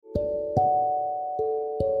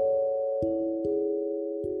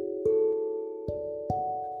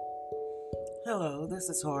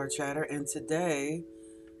This is Hard Chatter, and today,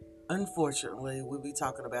 unfortunately, we'll be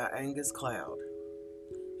talking about Angus Cloud.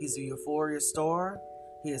 He's a Euphoria star.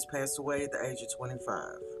 He has passed away at the age of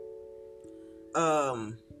 25.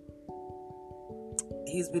 Um,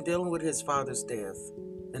 he's been dealing with his father's death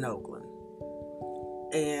in Oakland,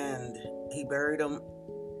 and he buried him.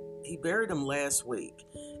 He buried him last week.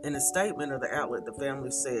 In a statement of the outlet, the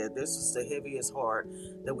family said, "This is the heaviest heart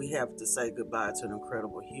that we have to say goodbye to an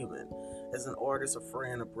incredible human. As an artist, a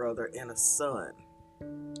friend, a brother, and a son."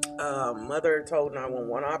 Mother told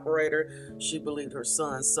 911 operator she believed her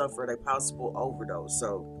son suffered a possible overdose.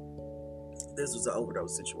 So this was an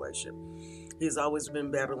overdose situation. He's always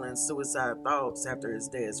been battling suicide thoughts after his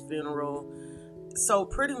dad's funeral. So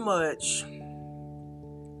pretty much,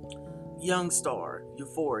 young star,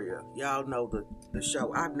 Euphoria. Y'all know the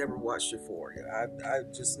show. I've never watched Euphoria. I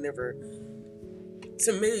just never.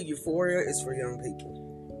 To me, Euphoria is for young people.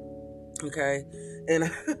 Okay, and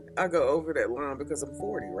I go over that line because I'm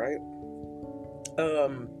 40, right?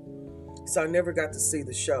 So I never got to see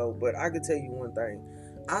the show, but I can tell you one thing: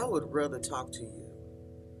 I would rather talk to you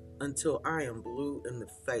until I am blue in the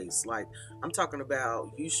face. Like, I'm talking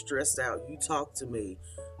about you stressed out. You talk to me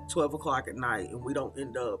 12 o'clock at night, and we don't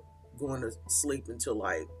end up going to sleep until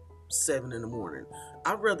like 7 in the morning.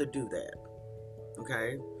 I'd rather do that,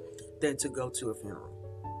 okay, than to go to a funeral.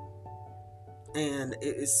 And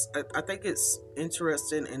I think it's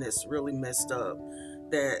interesting and it's really messed up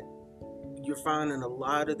that you're finding a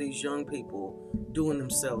lot of these young people doing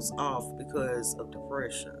themselves off because of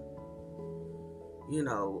depression. You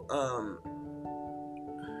know,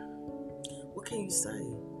 what can you say?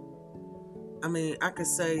 I mean, I could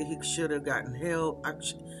say he should have gotten help,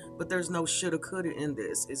 but there's no shoulda, coulda in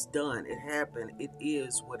this. It's done. It happened. It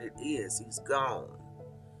is what it is. He's gone.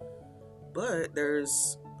 But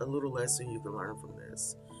there's a little lesson you can learn from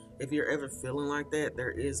this. If you're ever feeling like that,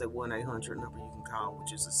 there is a 1-800 number you can call,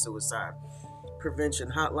 which is a suicide prevention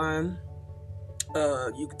hotline.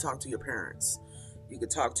 You can talk to your parents. You can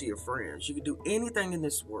talk to your friends. You can do anything in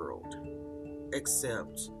this world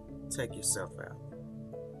except take yourself out.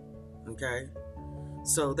 Okay?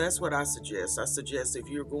 So that's what I suggest. I suggest if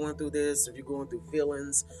you're going through this, if you're going through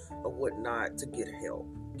feelings or whatnot, to get help.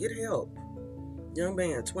 Get help. Young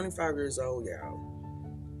man, 25 years old, y'all.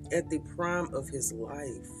 At the prime of his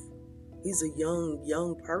life. He's a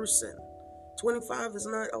young person. 25 is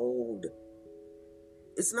not old.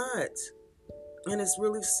 It's not. And it's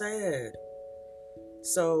really sad.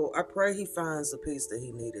 So I pray he finds the peace that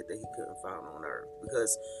he needed that he couldn't find on earth.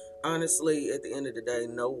 Because honestly, at the end of the day,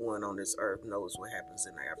 no one on this earth knows what happens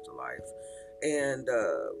in the afterlife. And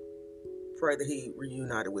pray that he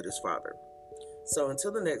reunited with his father. So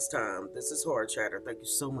until the next time, this is Hard Chatter. Thank you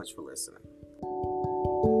so much for listening.